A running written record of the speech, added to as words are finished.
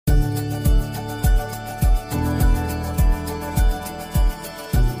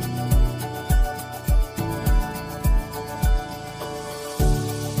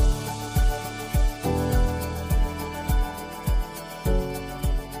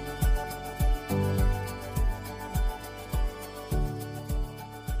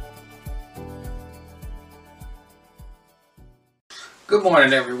Good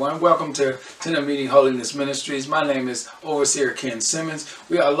morning, everyone. Welcome to Tent Meeting Holiness Ministries. My name is Overseer Ken Simmons.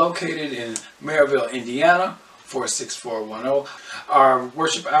 We are located in Maryville, Indiana, 46410. Our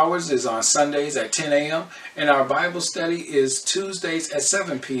worship hours is on Sundays at 10 a.m. and our Bible study is Tuesdays at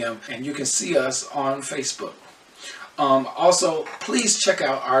 7 p.m. and you can see us on Facebook. Also, please check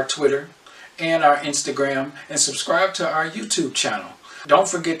out our Twitter and our Instagram and subscribe to our YouTube channel. Don't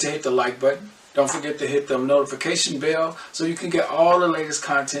forget to hit the like button. Don't forget to hit the notification bell so you can get all the latest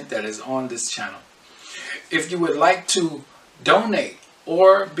content that is on this channel. If you would like to donate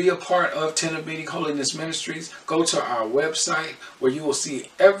or be a part of Tent Meeting Holiness Ministries, go to our website where you will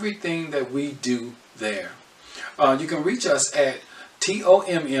see everything that we do there. You can reach us at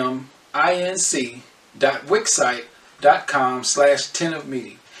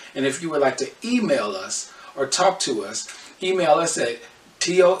tomminc.wixsite.com/tentofmeeting. And if you would like to email us or talk to us, email us at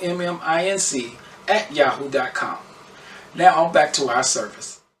tomminc@yahoo.com. Now back to our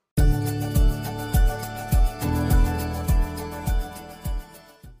service.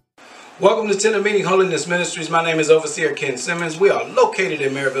 Welcome to Tent Meeting Holiness Ministries. My name is Overseer Ken Simmons. We are located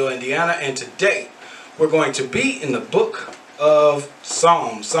in Maryville, Indiana, and today we're going to be in the book of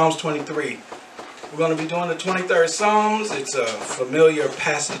Psalms, Psalms 23. We're going to be doing the 23rd Psalms. It's a familiar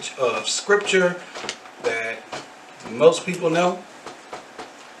passage of scripture that most people know.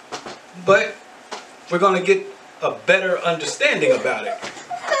 But we're going to get a better understanding about it.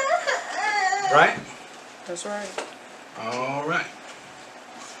 Right? That's right. All right.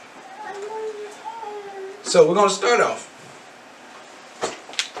 So we're going to start off.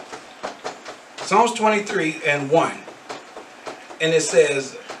 Psalms 23:1. And it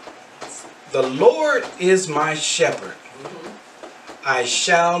says, "The Lord is my shepherd. I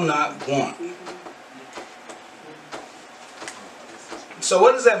shall not want." So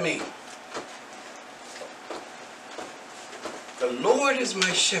what does that mean? The Lord is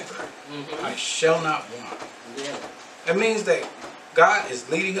my shepherd. I shall not want. Yeah. That means that God is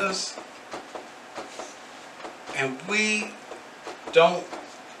leading us and we don't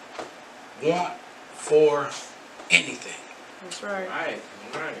want for anything. That's right.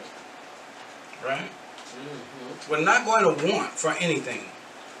 Right. Right? We're not going to want for anything.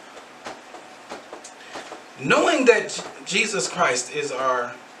 Knowing that Jesus Christ is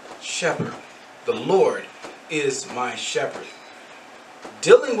our shepherd, the Lord is my shepherd.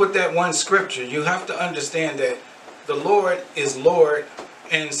 Dealing with that one scripture, you have to understand that the Lord is Lord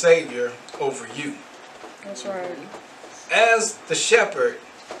and Savior over you. That's right. As the shepherd,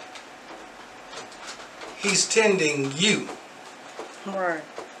 He's tending you. Right.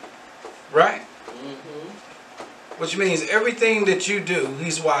 Right? Which means everything that you do,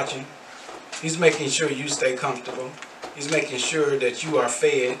 He's watching. He's making sure you stay comfortable. He's making sure that you are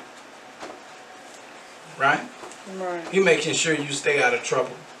fed. Right? Right. He's making sure you stay out of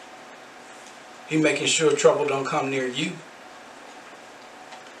trouble. He's making sure trouble don't come near you.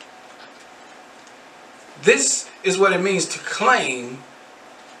 This is what it means to claim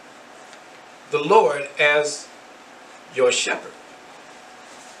the Lord as your shepherd.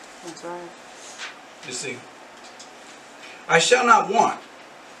 That's right. You see, I shall not want.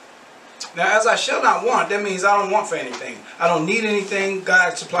 Now, as I shall not want, that means I don't want for anything. I don't need anything.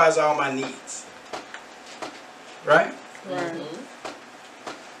 God supplies all my needs. Right? Right.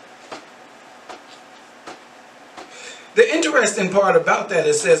 The interesting part about that,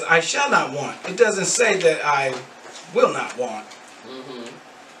 it says, I shall not want. It doesn't say that I will not want.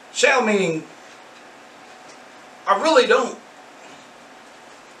 Shall meaning, I really don't.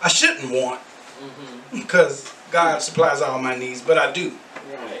 I shouldn't want. Because God supplies all my needs, but I do.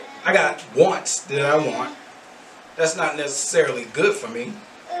 Right. I got wants that I want. That's not necessarily good for me.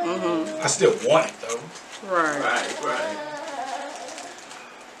 I still want it though. Right.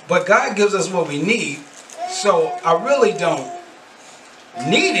 But God gives us what we need, so I really don't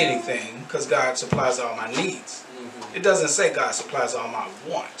need anything because God supplies all my needs. It doesn't say God supplies all my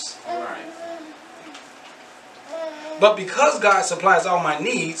wants. Right. But because God supplies all my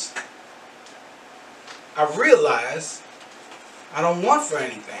needs, I realize I don't want for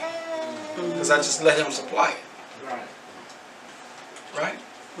anything because I just let Him supply it. Right. Right?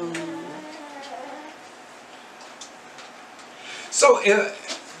 So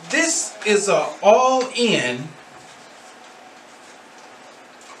this is a all-in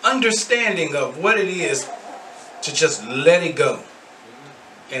understanding of what it is to just let it go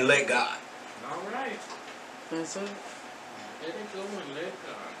and let God. All right. That's it. Let it go and let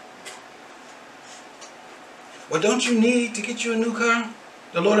God. Well, don't you need to get you a new car?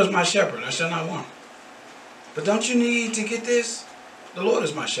 The Lord is my shepherd, I shall not want. But don't you need to get this? The Lord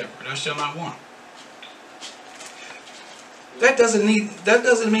is my shepherd, I shall not want. that doesn't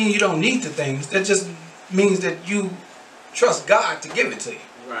mean you don't need the things. That just means that you trust God to give it to you.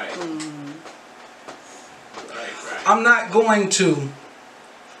 Right. Mm-hmm. Right. I'm not going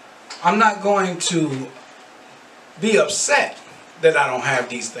to be upset that I don't have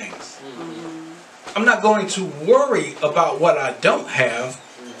these things. Mm-hmm. I'm not going to worry about what I don't have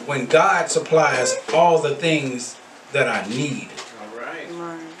when God supplies all the things that I need. All right.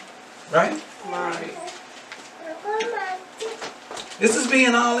 Right. Right? Right. This is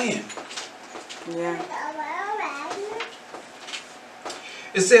being all in. Yeah.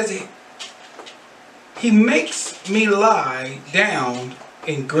 It says he makes me lie down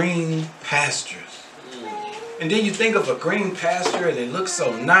in green pastures. And then you think of a green pasture and it looks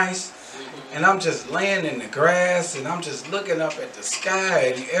so nice. And I'm just laying in the grass and I'm just looking up at the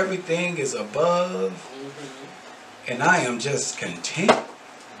sky and everything is above. And I am just content.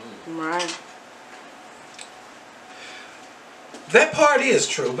 Right. That part is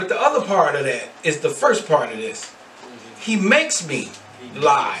true, but the other part of that is the first part of this. He makes me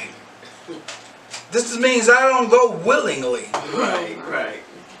lie. This means I don't go willingly. Right. Right.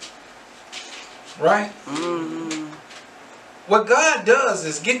 Right? Mm-hmm. What God does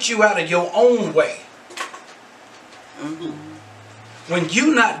is get you out of your own way. Mm-hmm. When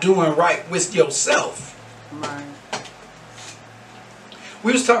you're not doing right with yourself. Right.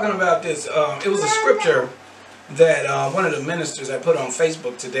 We was talking about this. It was a scripture that one of the ministers I put on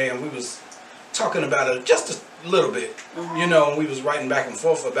Facebook today, and we was talking about it just a little bit. You know, and we was writing back and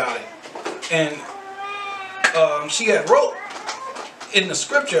forth about it. And she had wrote in the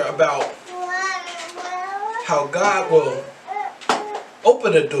scripture about how God will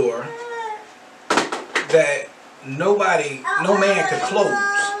open a door that no man could close.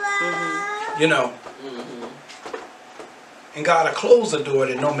 Mm-hmm. You know. And God will close a door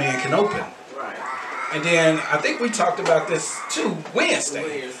that no man can open. Right. And then I think we talked about this too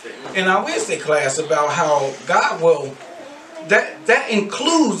Wednesday in our Wednesday class about how God will, that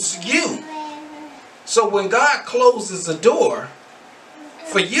includes you. So when God closes a door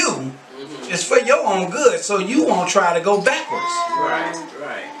for you, it's for your own good, so you won't try to go backwards. Right.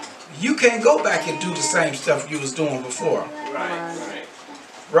 Right. You can't go back and do the same stuff you was doing before. Right. Right.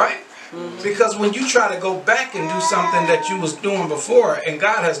 Right? Because when you try to go back and do something that you was doing before and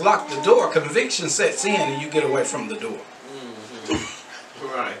God has locked the door, conviction sets in and you get away from the door.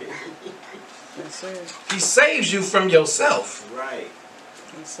 Right. That's it. He saves you from yourself. Right.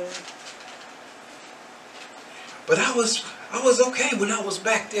 That's it. But I was okay when I was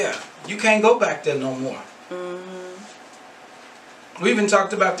back there. You can't go back there no more. Mm-hmm. We even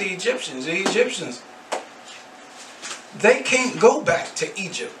talked about the Egyptians. The Egyptians, they can't go back to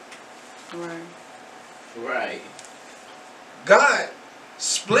Egypt. Right. Right. God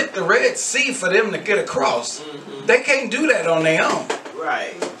split the Red Sea for them to get across. They can't do that on their own.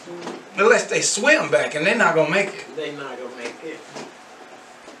 Right. Unless they swim back, and they're not going to make it. They not gonna make it.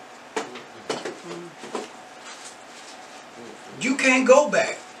 You can't go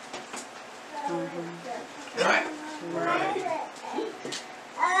back. Right? Right.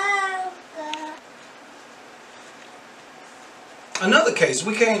 Another case,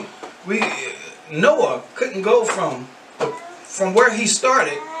 Noah couldn't go from where he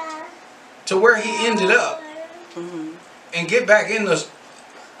started to where he ended up and get back in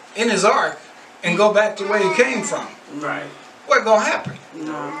his ark and go back to where he came from. Right. What gonna happen?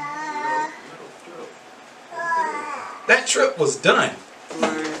 No. That trip was done.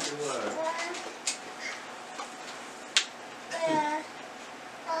 Right. It was.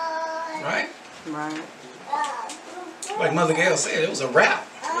 Right? Right. Like Mother Gail said, it was a wrap.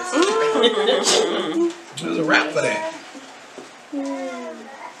 It was a wrap for that.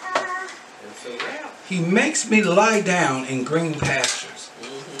 It's a wrap. He makes me lie down in green pastures.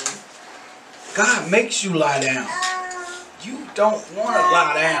 God makes you lie down. You don't want to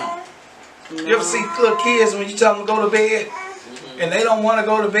lie down. You ever see little kids when you tell them to go to bed and they don't want to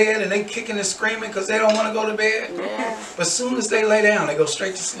go to bed and they kicking and screaming because they don't want to go to bed? Yeah. But as soon as they lay down, they go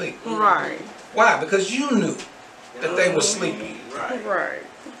straight to sleep. Right. Why? Because you knew that they were sleeping. Right. Right.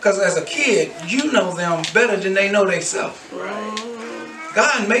 Because as a kid, you know them better than they know themselves. Right.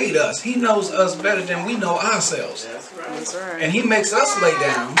 God made us. He knows us better than we know ourselves. That's right. That's right. And he makes us lay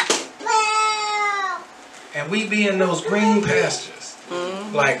down. And we be in those green pastures.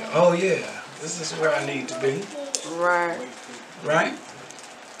 Like, oh yeah, this is where I need to be. Right. Right?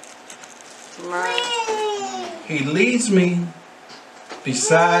 Right. He leads me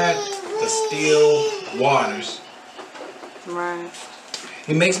beside the still waters. Right.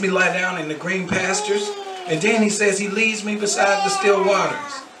 He makes me lie down in the green pastures. And then he says he leads me beside the still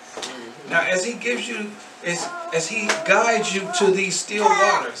waters. Now, as he gives you as he guides you to these still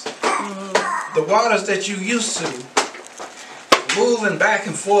waters. The waters that you used to, moving back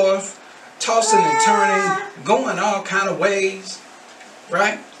and forth, tossing and turning, going all kind of ways,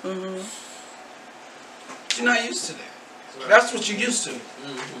 right? You're not used to that. That's what you're used to.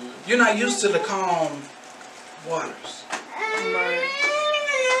 You're not used to the calm waters. Right.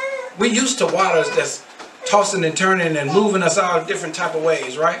 We used to waters that's tossing and turning and moving us all different type of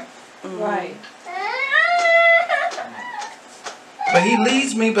ways, right? Right. But he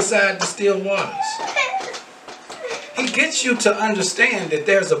leads me beside the still waters. He gets you to understand that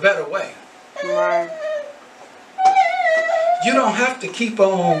there's a better way. Right. You don't have to keep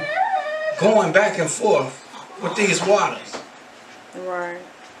on going back and forth with these waters. Right.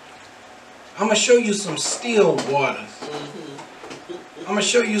 I'm going to show you some still waters. I'm going to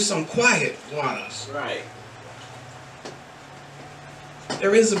show you some quiet waters. Right.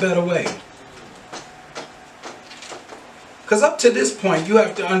 There is a better way. Because up to this point, you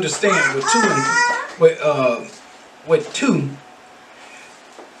have to understand with two,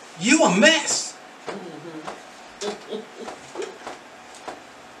 you a mess.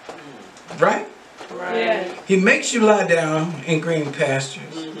 Right? Right. Yeah. He makes you lie down in green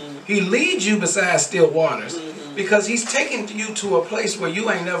pastures. He leads you beside still waters because he's taking you to a place where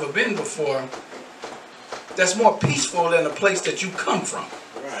you ain't never been before that's more peaceful than the place that you come from.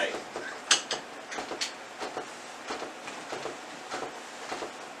 Right.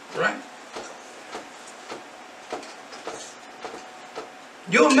 Right?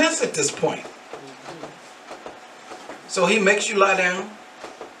 You're a mess at this point. So he makes you lie down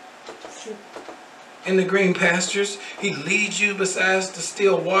in the green pastures. He leads you beside the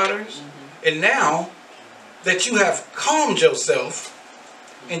still waters. And now that you have calmed yourself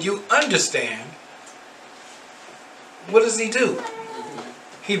and you understand, what does he do?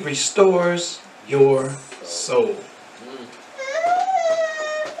 He restores your soul.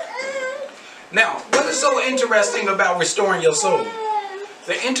 Now, what is so interesting about restoring your soul?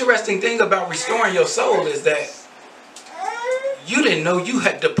 The interesting thing about restoring your soul is that you didn't know you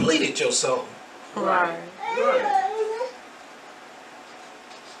had depleted your soul. Right. Right.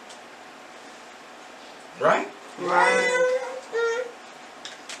 Right? Right.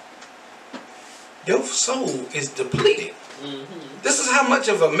 Your soul is depleted. This is how much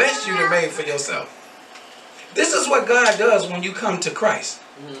of a mess you have made for yourself. This is what God does when you come to Christ.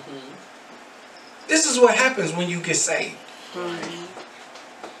 This is what happens when you get saved.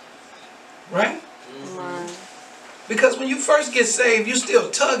 Right? Right. Because when you first get saved, you're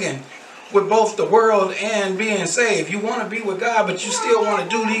still tugging with both the world and being saved. You want to be with God, but you still want to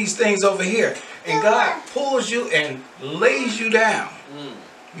do these things over here. And God pulls you and lays you down.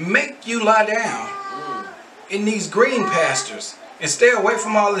 Make you lie down in these green pastures and stay away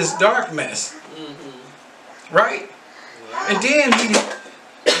from all this dark mess. Right? And then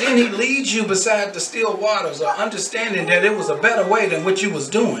he leads you beside the still waters, understanding that it was a better way than what you was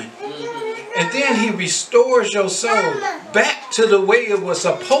doing. And then he restores your soul back to the way it was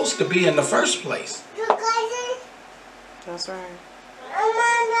supposed to be in the first place. That's right.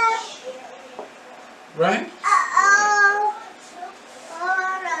 Right?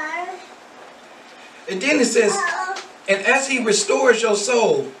 And then it says, and as he restores your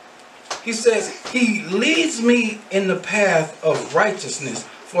soul, he says, he leads me in the path of righteousness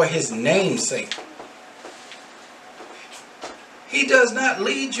for his name's sake. He does not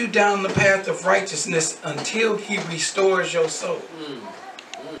lead you down the path of righteousness until he restores your soul.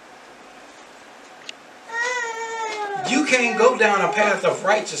 You can't go down a path of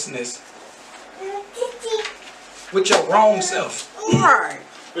righteousness with your wrong self. Right.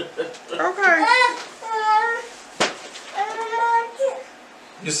 Okay.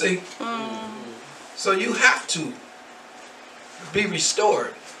 You see? So you have to be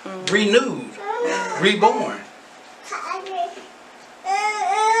restored, renewed, reborn.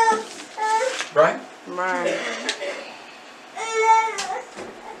 Right? Right.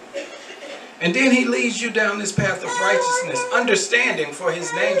 And then he leads you down this path of righteousness, understanding for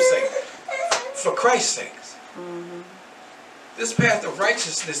his name's sake, for Christ's sake. This path of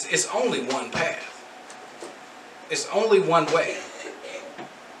righteousness is only one path. It's only one way.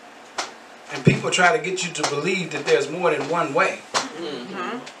 And people try to get you to believe that there's more than one way.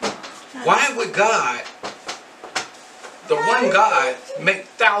 Why would God, the one God, make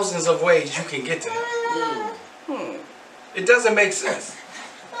thousands of ways you can get to him? It doesn't make sense.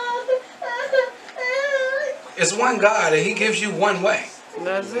 It's one God and he gives you one way.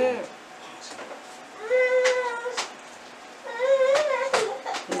 That's it.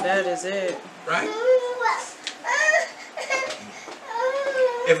 That is it. Right?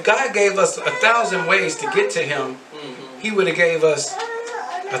 if God gave us 1,000 ways to get to Him, He would have gave us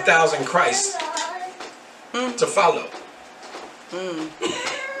 1,000 Christs to follow.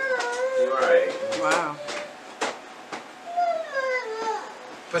 Right. Wow.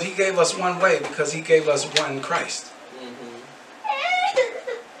 But He gave us one way because He gave us one Christ.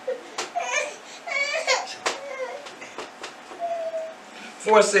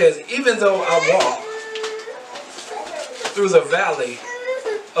 For it says, even though I walk through the valley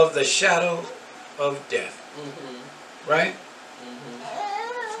of the shadow of death. Right?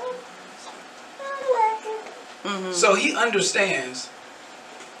 So He understands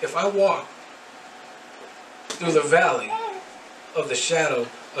if I walk through the valley of the shadow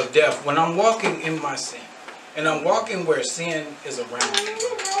of death, when I'm walking in my sin, and I'm walking where sin is around me,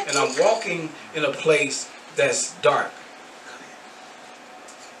 and I'm walking in a place that's dark,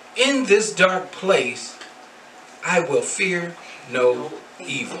 in this dark place, I will fear no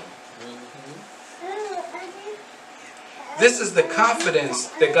evil. This is the confidence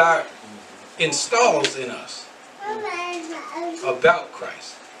that God installs in us about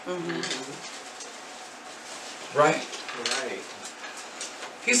Christ. Right? Right.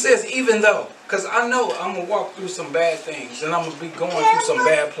 He says, even though, because I know I'm going to walk through some bad things, and I'm going to be going through some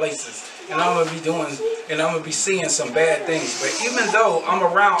bad places, and I'm going to be doing, and I'm going to be seeing some bad things. But even though I'm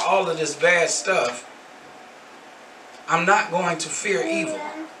around all of this bad stuff, I'm not going to fear evil.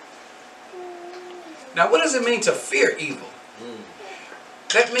 Now, what does it mean to fear evil?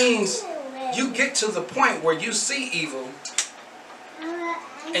 That means you get to the point where you see evil,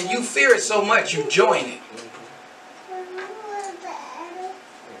 and you fear it so much you join it.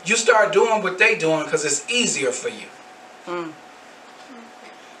 You start doing what they doing because it's easier for you.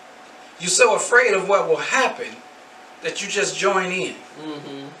 You're so afraid of what will happen that you just join in.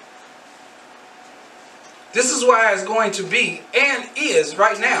 This is why it's going to be, and is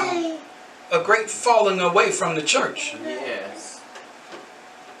right now, a great falling away from the church. Yes.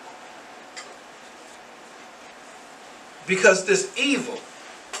 Because this evil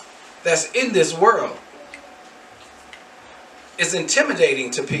that's in this world is intimidating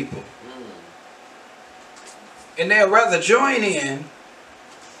to people. And they'll rather join in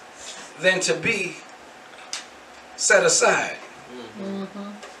than to be set aside.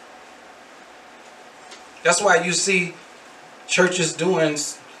 That's why you see churches doing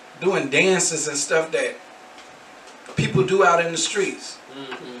dances and stuff that people do out in the streets.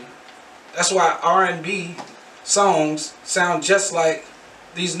 That's why R&B songs sound just like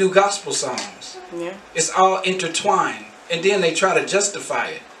these new gospel songs. Yeah. It's all intertwined. And then they try to justify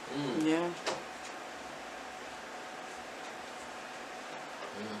it. Yeah.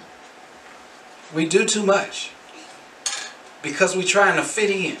 We do too much because we're trying to fit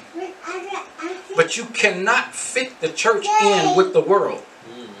in. But you cannot fit the church in with the world.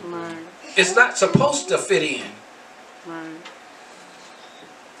 Right. It's not supposed to fit in. Right.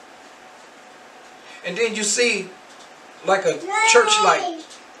 And then you see like a church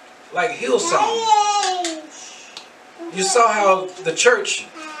like Hillsong. You saw how the church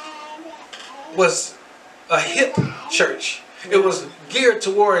was a hip church. It was geared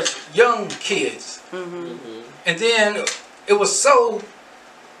towards young kids. And then it was so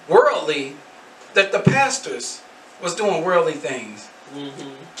worldly that the pastors was doing worldly things.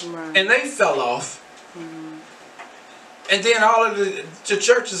 Right. And they fell off. And then all of the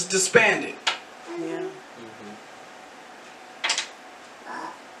churches disbanded. Yeah.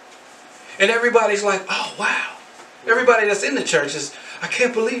 And everybody's like, oh, wow. Everybody that's in the church is, I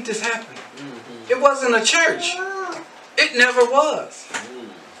can't believe this happened. It wasn't a church. It never was.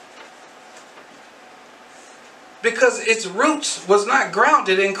 Because its roots was not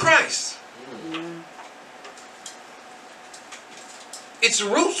grounded in Christ. Its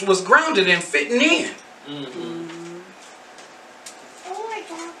roots was grounded in fitting in.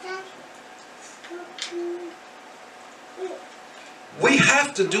 We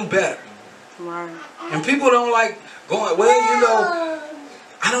have to do better. Right. And people don't like going, well, you know,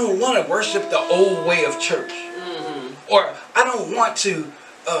 I don't want to worship the old way of church. Or I don't want to,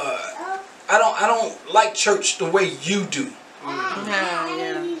 I don't like church the way you do.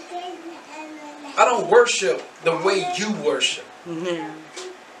 Yeah. I don't worship the way you worship. Yeah.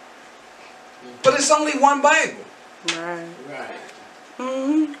 But it's only one Bible. Right. Right.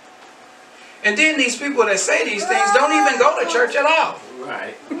 And then these people that say these things don't even go to church at all.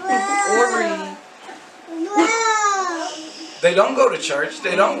 Right. Or read. They don't go to church.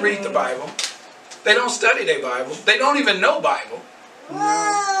 They don't read the Bible. They don't study their Bible. They don't even know Bible.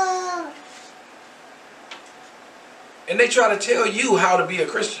 And they try to tell you how to be a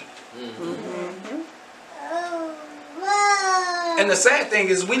Christian. And the sad thing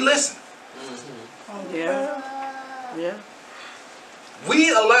is we listen. Yeah. Yeah. We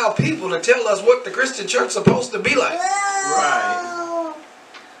allow people to tell us what the Christian church is supposed to be like. Right.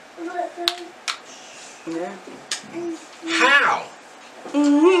 Yeah. How?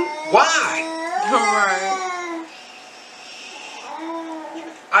 Why? Right.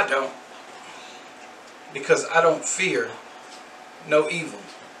 I don't. Because I don't fear no evil.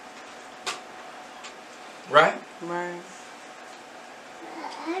 Right? Right.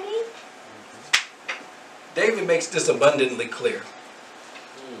 David makes this abundantly clear.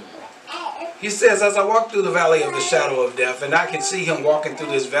 He says, as I walk through the valley of the shadow of death, and I can see him walking through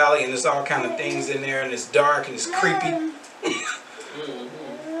this valley, and there's all kind of things in there, and it's dark, and it's creepy.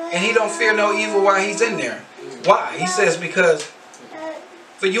 And he don't fear no evil while he's in there. Why? He says, because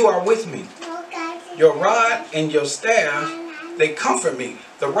for you are with me. Your rod and your staff, they comfort me.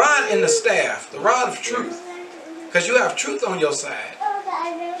 The rod and the staff, the rod of truth. Because you have truth on your side.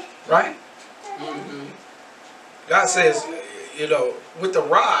 Right? God says, you know, with the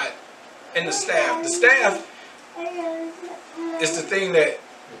rod and the staff is the thing that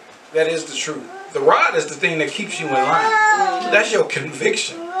is the truth. The rod is the thing that keeps you in line. That's your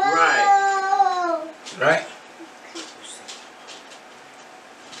conviction. Right. Right?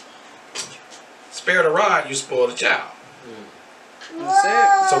 Spare the rod, you spoil the child. That's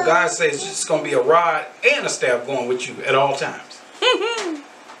it. So God says it's going to be a rod and a staff going with you at all times.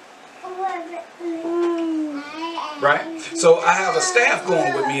 Right? So I have a staff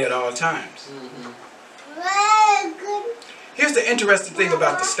going with me at all times. Here's the interesting thing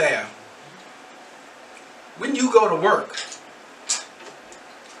about the staff. When you go to work,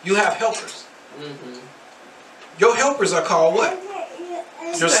 you have helpers. Your helpers are called what?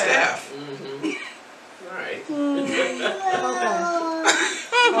 Your staff. Right.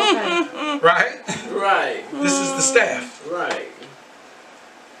 Right? Right. This is the staff. Right.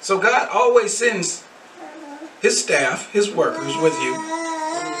 So God always sends his staff, his workers with you.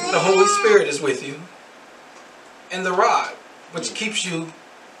 The Holy Spirit is with you. And the rod, which keeps you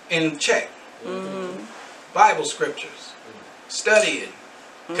in check. Bible scriptures, studying,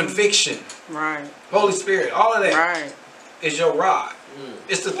 conviction, Right. Holy Spirit, all of that Right. is your rod.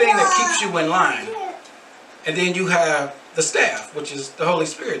 It's the thing that keeps you in line. And then you have the staff, which is the Holy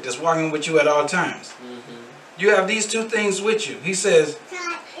Spirit that's walking with you at all times. You have these two things with you. He says,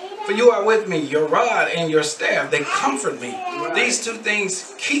 for you are with me, your rod and your staff, they comfort me. These two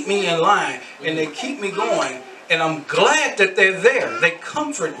things keep me in line and they keep me going. And I'm glad that they're there. They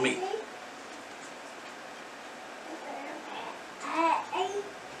comfort me.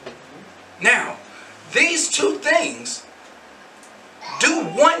 Now, these two things do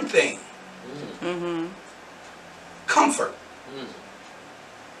one thing. Comfort.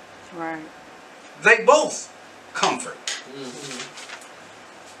 Right. They both comfort.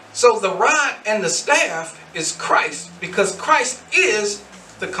 So the rod and the staff is Christ, because Christ is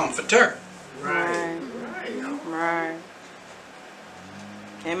the comforter. Right. Right.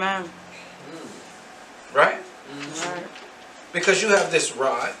 Amen. Right? Right. Because you have this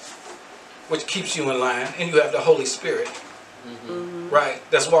rod, which keeps you in line, and you have the Holy Spirit, right,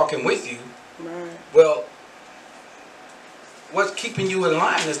 that's walking with you. Right. Well, what's keeping you in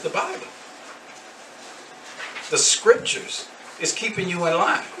line is the Bible. The scriptures is keeping you in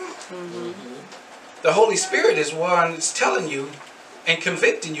line. The Holy Spirit is one that's telling you and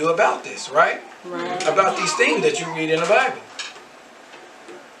convicting you about this, right? Right. About these things that you read in the Bible.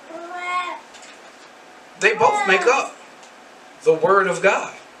 They both make up the Word of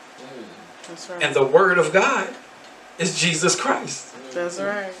God. That's right. And the Word of God is Jesus Christ. That's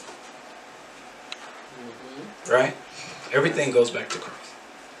right. Right? Everything goes back to Christ.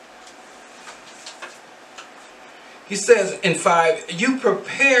 He says in 5, you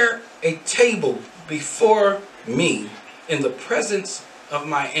prepare a table before me in the presence of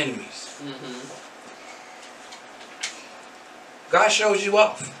my enemies. God shows you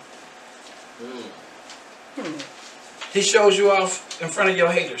off. He shows you off in front of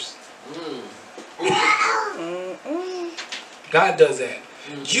your haters. God does that.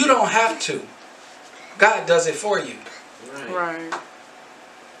 You don't have to. God does it for you. Right.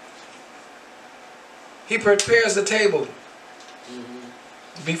 He prepares the table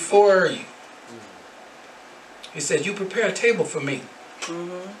before you. He said, you prepare a table for me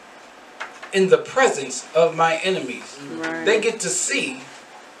in the presence of my enemies. Right. They get to see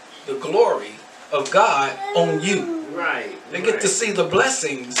the glory of God on you. Right. They get to see the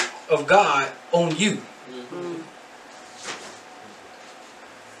blessings of God on you.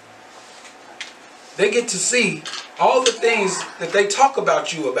 They get to see all the things that they talk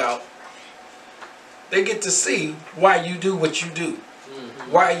about you about. They get to see why you do what you do.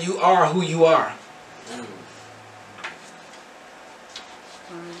 Why you are who you are.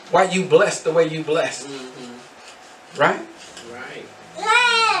 Why you bless the way you bless. Right? Right.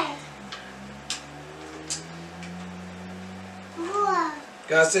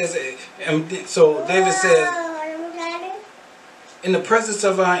 God says, and so David says, in the presence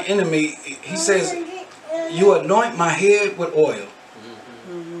of our enemy, he says, you anoint my head with oil.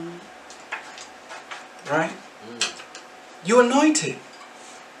 Right? You anointed.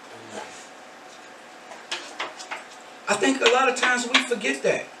 I think a lot of times we forget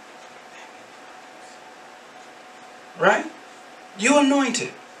that. Right? You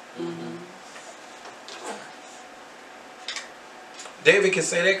anointed. David can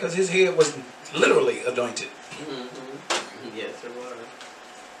say that because his head was literally anointed. Yes, it was.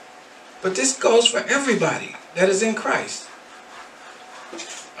 But this goes for everybody that is in Christ.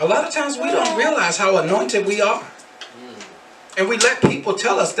 A lot of times we don't realize how anointed we are. And we let people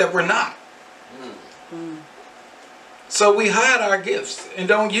tell us that we're not. So we hide our gifts and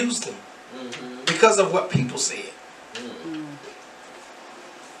don't use them because of what people said.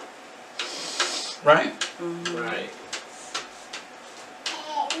 Right? Right.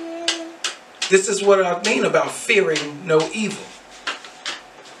 This is what I mean about fearing no evil.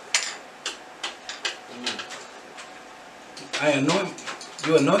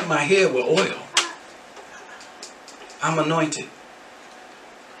 You anoint my head with oil. I'm anointed.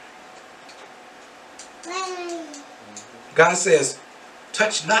 God says,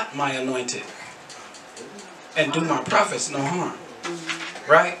 touch not my anointed and do my prophets no harm.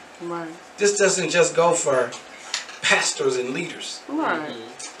 Right? Right. This doesn't just go for pastors and leaders. Right.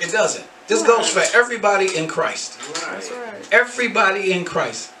 It doesn't. This goes for everybody in Christ. That's right. Everybody in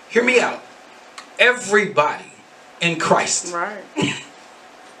Christ. Hear me out. Everybody in Christ. Right.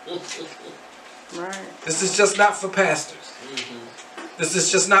 Right. This is just not for pastors. This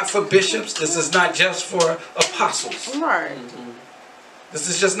is just not for bishops. This is not just for apostles. Right. This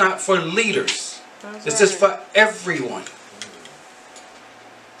is just not for leaders. That's This right. is for everyone.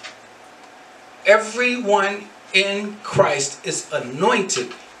 Everyone in Christ is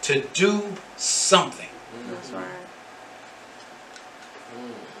anointed to do something. That's right.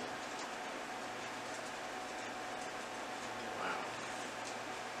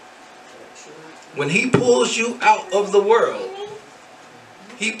 When he pulls you out of the world,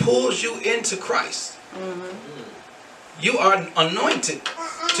 he pulls you into Christ. You are anointed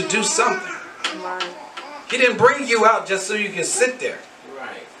to do something. Right. He didn't bring you out just so you can sit there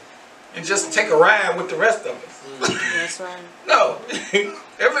Right. and just take a ride with the rest of us. That's right. No.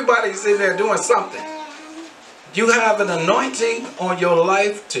 Everybody's in there doing something. You have an anointing on your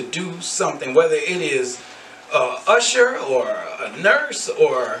life to do something, whether it is an usher or a nurse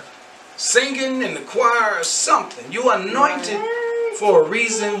or singing in the choir or something. You are anointed for a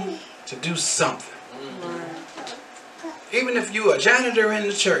reason to do something. Even if you're a janitor in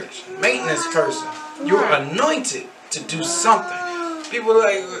the church, maintenance person, you're anointed to do something. People are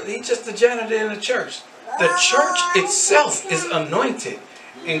like, he's just a janitor in the church. The church itself is anointed,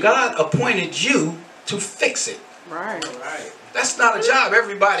 and God appointed you to fix it. Right. Right. That's not a job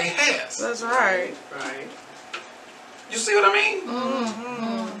everybody has. That's right. Right. You see what I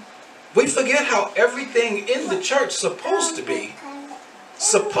mean? We forget how everything in the church supposed to be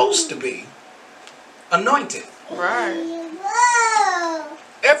anointed. Right.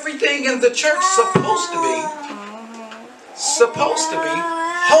 Everything in the church supposed to be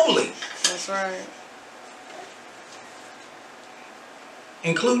holy, That's right.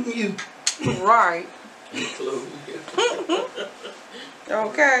 including you. Right. Including you.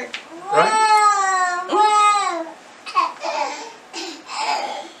 Okay. Right?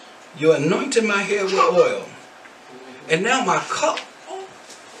 You anointed my head with oil, and now my cup.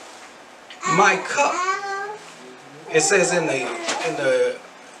 It says in the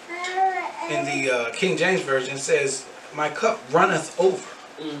King James Version, it says, my cup runneth over.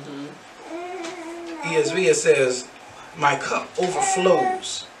 ESV, it says, my cup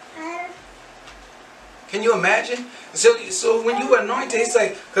overflows. Can you imagine? So when you anointed, it's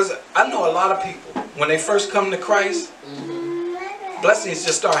like, because I know a lot of people, when they first come to Christ, blessings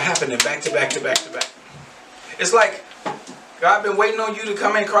just start happening back to back to back to back. It's like, God been waiting on you to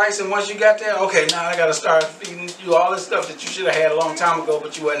come in Christ, and once you got there, okay, now I got to start feeding you all this stuff that you should have had a long time ago,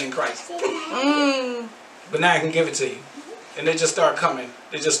 but you wasn't in Christ. But now I can give it to you. And they just start coming.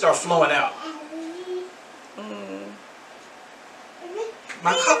 They just start flowing out.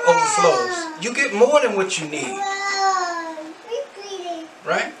 My cup overflows. You get more than what you need.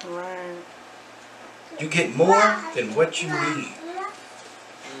 Right? Right. You get more than what you need.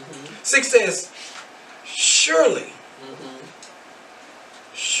 6 says, surely,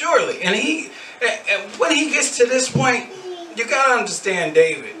 surely. And when he gets to this point, you gotta understand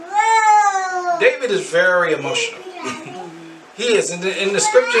David. David is very emotional. He is. In the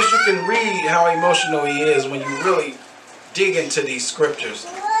scriptures, you can read how emotional he is when you really dig into these scriptures.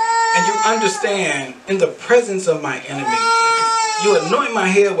 And you understand, in the presence of my enemy, you anoint my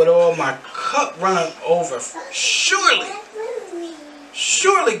head with oil, my cup runneth over. Surely,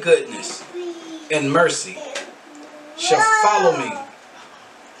 surely goodness and mercy shall follow me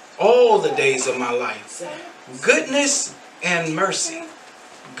all the days of my life. Goodness and mercy.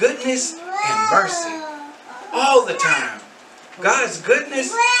 Goodness and mercy. All the time. God's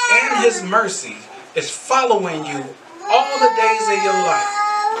goodness and his mercy is following you all the days of your life.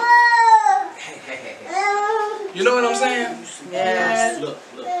 You know what I'm saying? Yes. Look.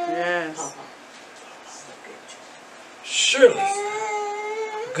 Yes. Surely,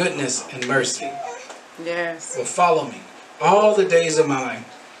 goodness and mercy Yes. will follow me all the days of my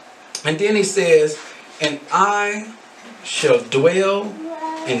life. And then he says, and I shall dwell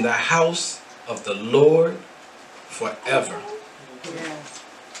in the house of the Lord forever. Yes.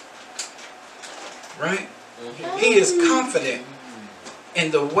 Right? He is confident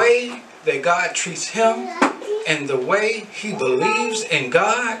in the way that God treats him and the way he believes in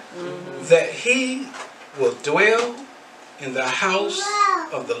God, that he will dwell in the house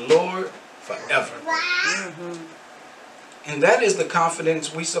of the Lord forever. And that is the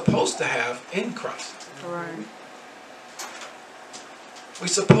confidence we're supposed to have in Christ. Right. We're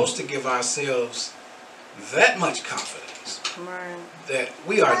supposed to give ourselves that much confidence Right. that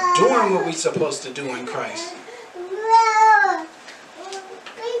we are doing what we're supposed to do in Christ.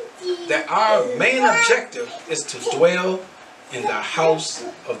 That our main objective is to dwell in the house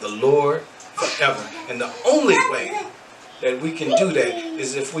of the Lord forever. And the only way that we can do that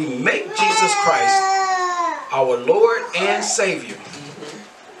is if we make Jesus Christ our Lord and Savior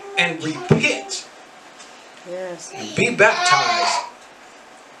and repent Yes. and be baptized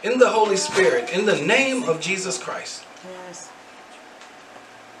in the Holy Spirit in the name of Jesus Christ Yes.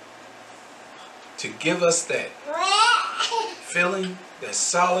 to give us that feeling, that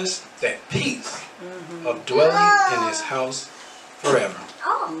solace, that peace of dwelling in his house forever.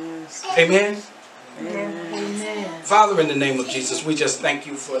 Yes. Amen. Amen. Father, in the name of Jesus, we just thank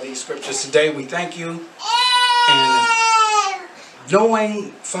you for these scriptures today. We thank you. And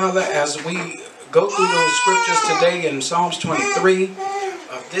knowing, Father, as we go through those scriptures today in Psalms 23,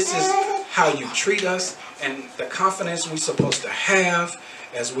 this is how you treat us and the confidence we're supposed to have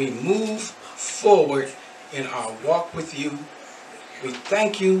as we move forward in our walk with you. We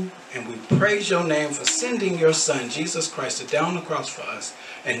thank you and we praise your name for sending your son, Jesus Christ, to down the cross for us.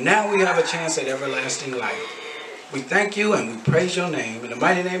 And now we have a chance at everlasting life. We thank you and we praise your name. In the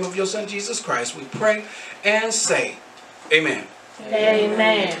mighty name of your son, Jesus Christ, we pray and say, amen.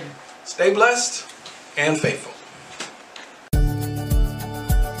 Amen. Stay blessed and faithful.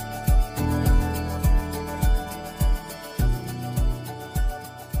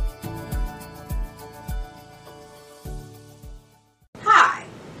 Hi,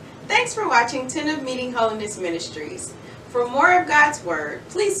 thanks for watching 10 of Meeting Holiness Ministries. For more of God's Word,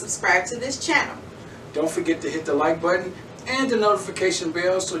 please subscribe to this channel. Don't forget to hit the like button and the notification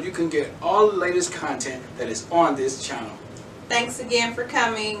bell so you can get all the latest content that is on this channel. Thanks again for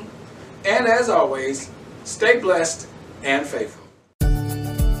coming. And as always, stay blessed and faithful.